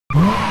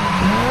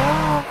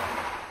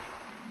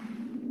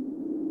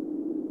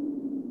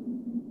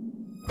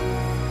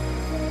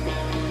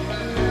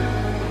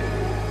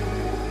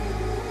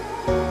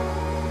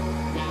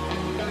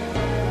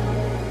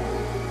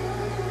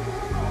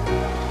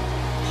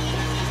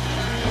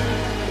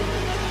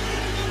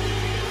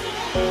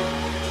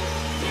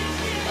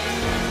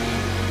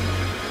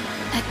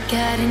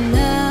Got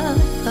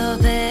enough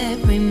of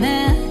every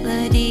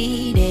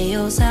melody, they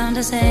all sound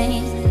the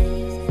same.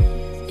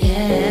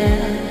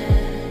 Yeah.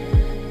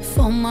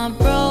 For my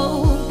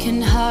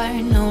broken heart,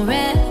 no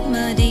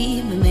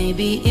remedy, but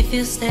maybe if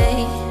you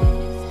stay,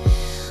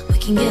 we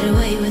can get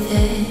away with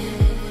it.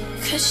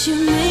 'Cause you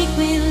make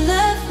me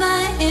love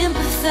my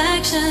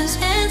imperfections,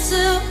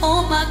 answer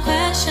all my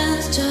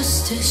questions,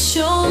 just to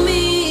show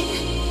me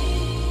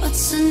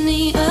what's on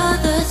the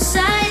other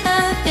side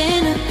of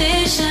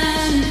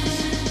inhibition.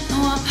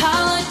 No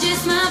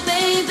apologies, my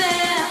baby.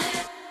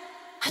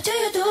 How do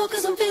you do?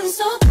 'Cause I'm feeling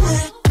so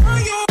good.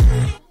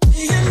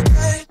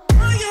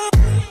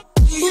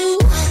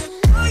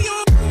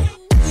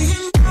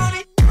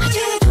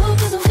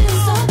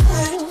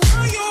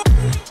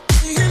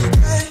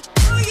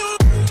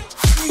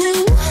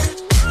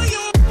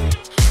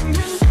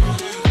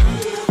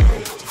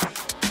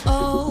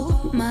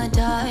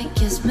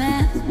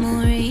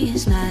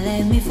 Memories now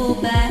let me fall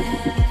back.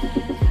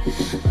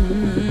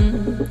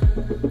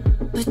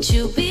 But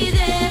you'll be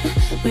there,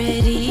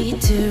 ready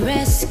to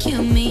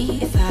rescue me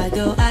if I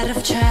go out of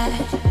track.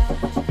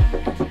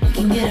 I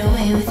can get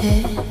away with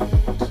it.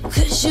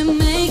 'Cause you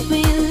make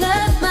me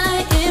love my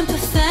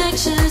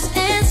imperfections,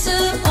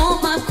 answer all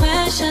my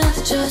questions,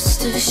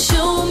 just to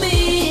show me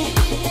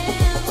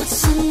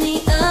what's on the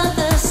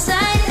other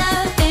side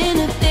of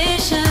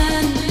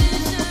inhibition.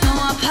 No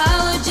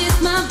apologies,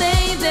 my baby.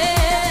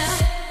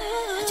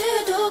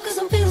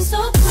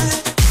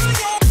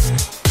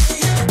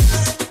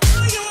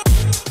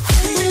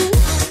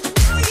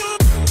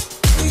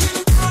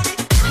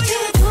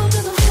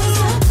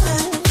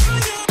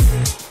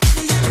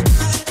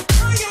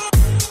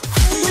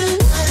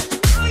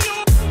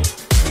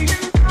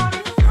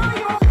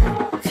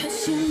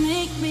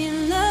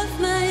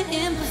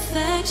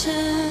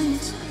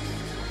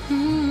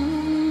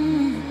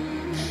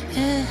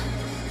 Yeah.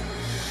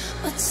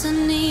 What's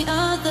on the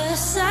other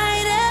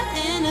side of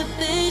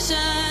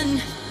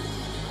inhibition?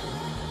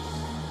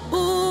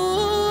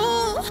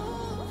 Ooh,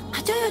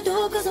 how do you do?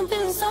 'Cause I'm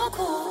feeling so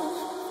cool.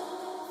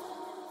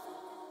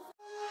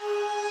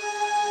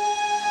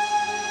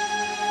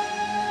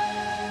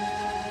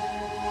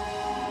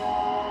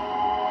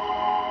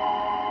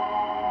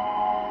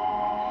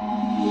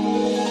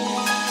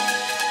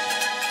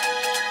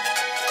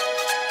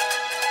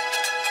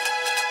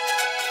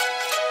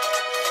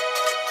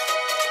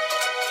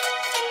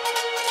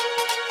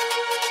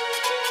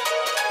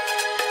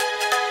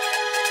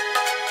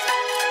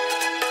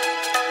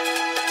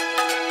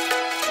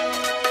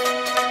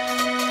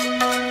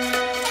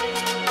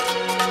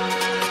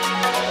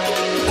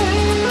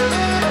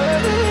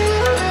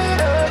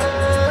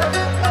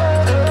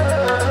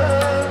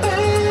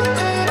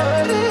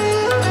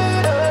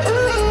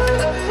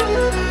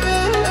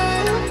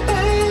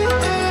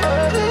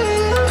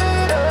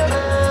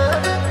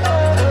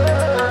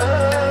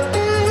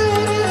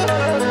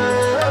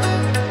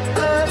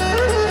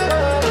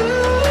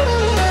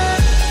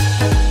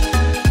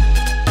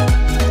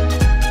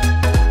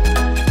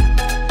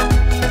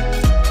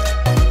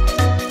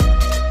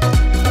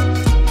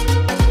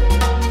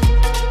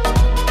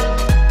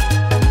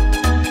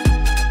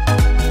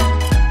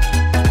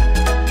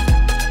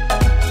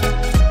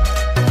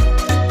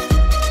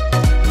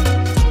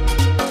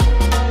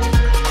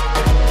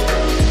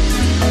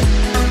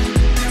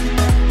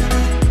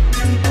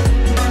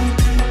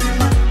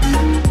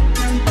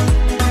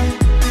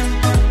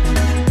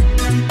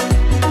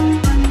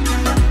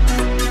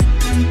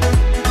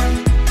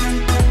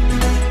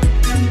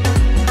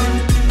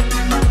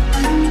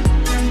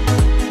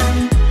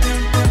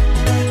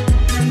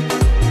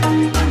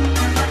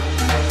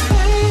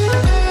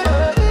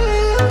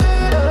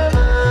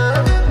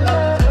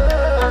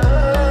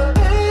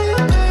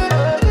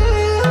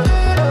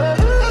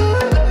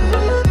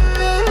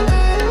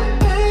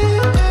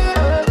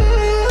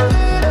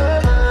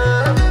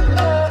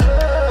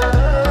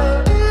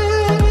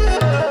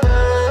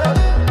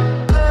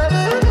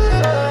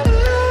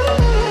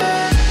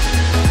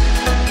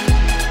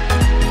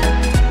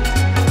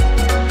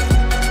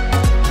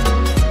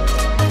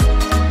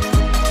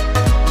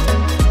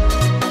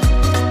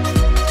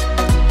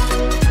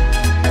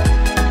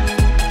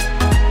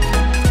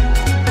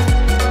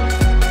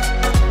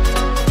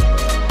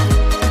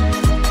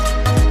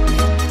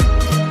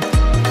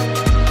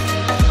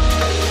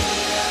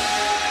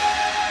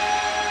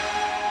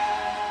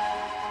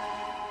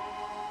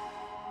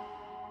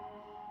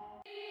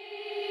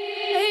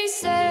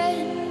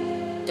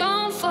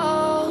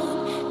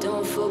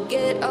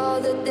 forget all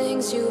the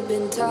things you've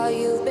been taught,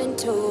 you've been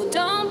told.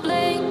 Don't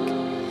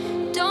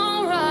blink,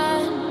 don't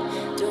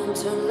run, don't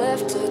turn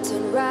left or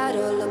turn right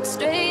or look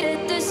straight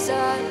at the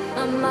sun.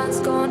 My mind's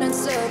going in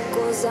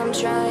circles, I'm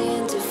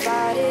trying to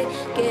fight it.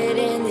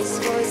 Getting these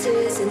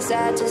voices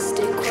inside to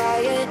stay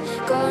quiet.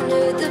 Going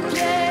to the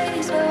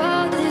place where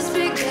all this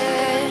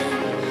began,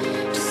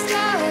 to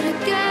start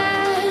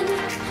again.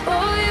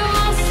 Oh, you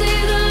won't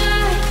see the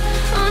light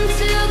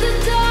until the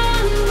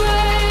dawn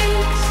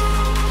breaks.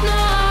 No,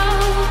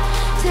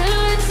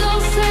 till it's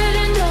all said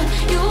and done,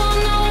 you won't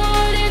know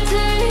what it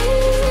takes.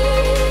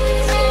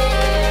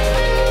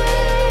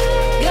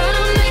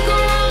 Gotta make a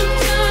wrong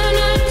turn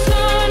and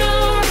turn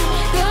around.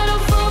 Gotta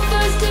fall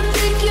fast to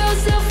pick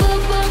yourself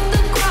up off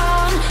the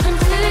ground.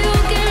 Until you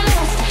get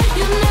lost,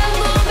 you'll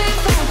never be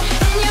found.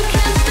 And you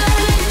can't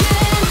start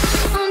again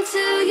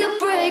until you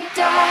break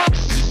down.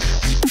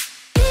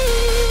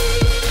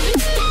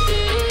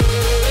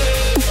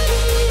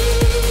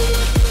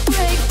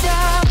 Break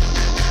down.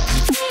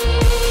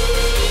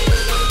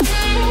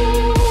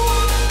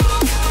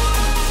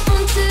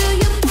 Until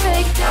you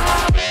break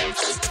down.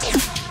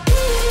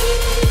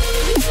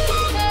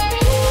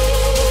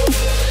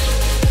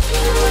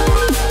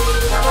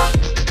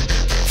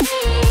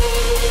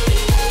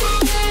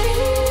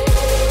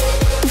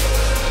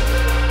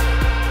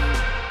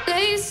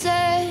 They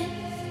said,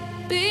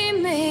 be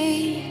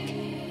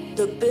meek.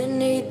 Look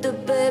beneath the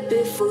bed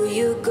before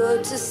you go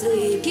to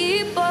sleep.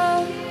 Keep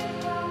on,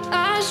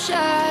 I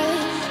shine.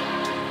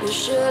 You'll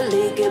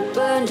surely get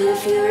burned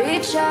if you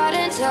reach out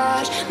and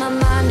touch. My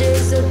mind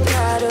is a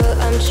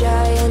battle, I'm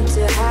trying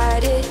to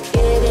hide it.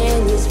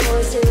 Getting these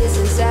voices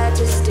inside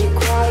to stay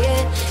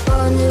quiet.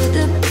 On to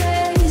the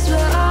place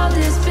where all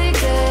this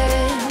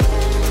began,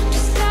 to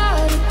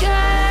start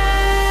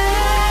again.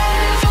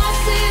 You won't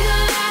see the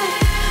light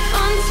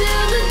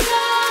until the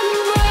dawn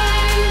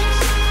breaks.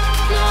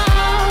 No,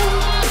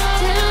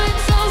 till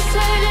it's all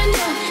said and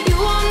done, you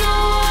won't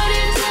know what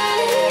it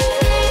takes.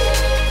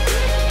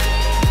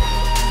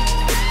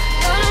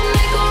 Gotta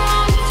make a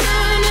wrong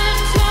turn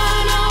and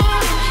turn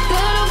around.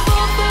 Gotta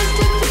fall fast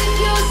to pick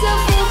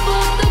yourself up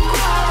off the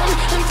ground.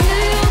 Until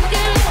you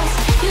get lost,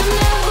 you'll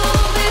never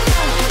be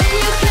found. And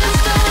you can't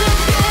start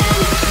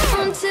again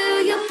until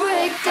you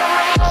break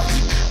down.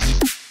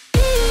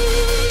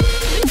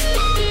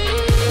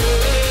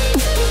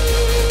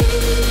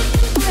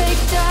 Break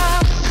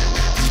down.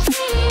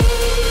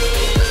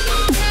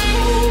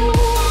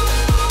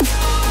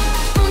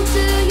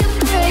 Until you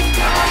break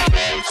down.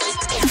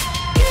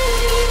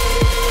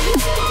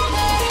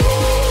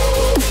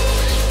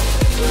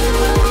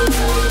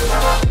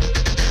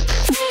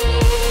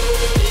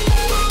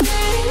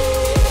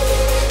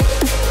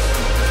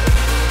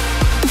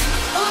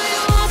 Oh,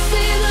 you won't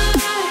see the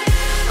light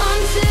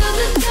until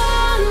the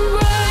dawn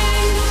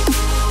breaks.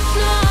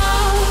 No,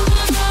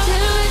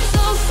 till it's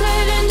all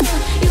said and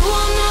done, you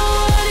won't know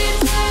what it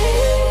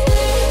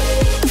takes.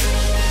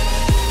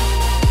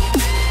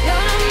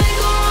 Gotta make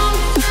a wrong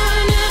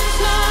turn and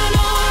turn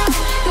around.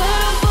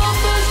 Gotta fall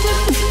fast to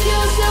pick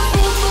yourself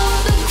up off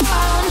the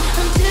ground.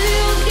 Until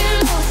you get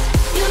lost,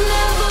 you'll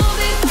never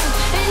be found.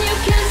 And you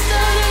can't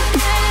start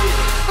again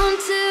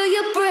until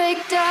you break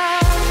down.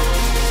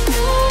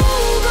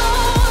 Hold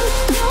on,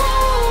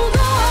 hold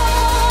on.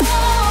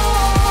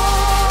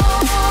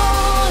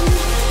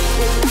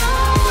 You're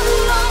not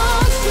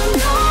lost, you're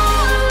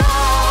not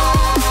lost.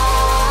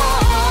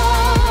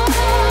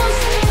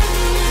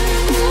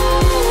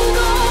 Hold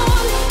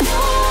on,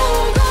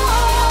 hold on.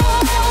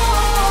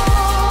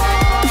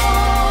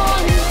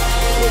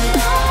 You're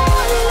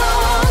not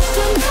lost,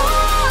 you're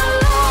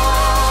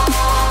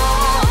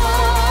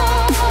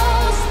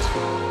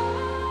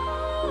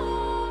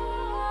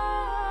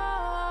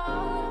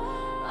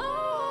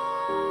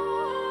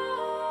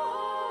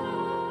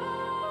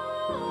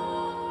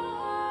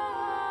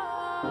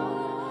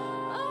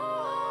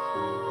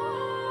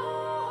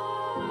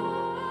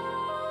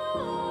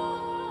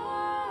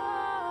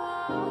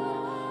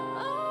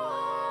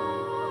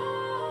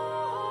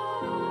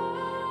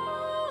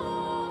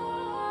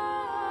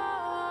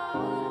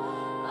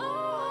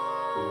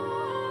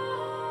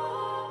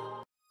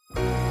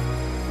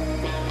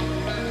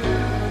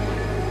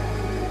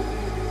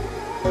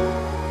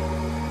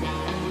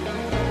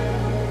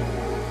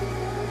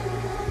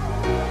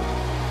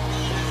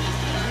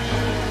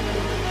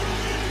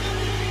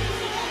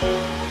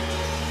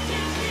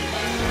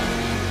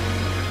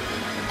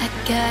I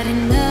got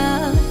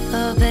enough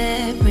of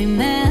every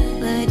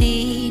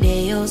melody,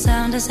 they all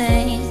sound the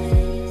same.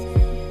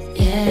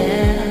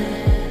 Yeah,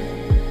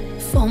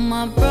 for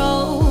my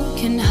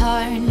broken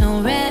heart,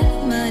 no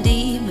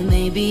remedy. But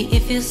maybe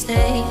if you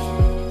stay,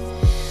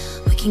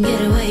 we can get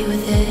away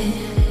with it.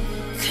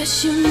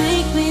 'Cause you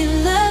make me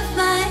love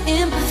my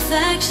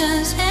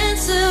imperfections,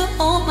 answer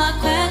all my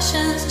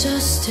questions,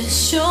 just to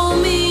show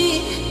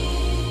me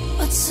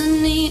what's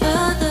on the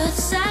other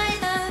side.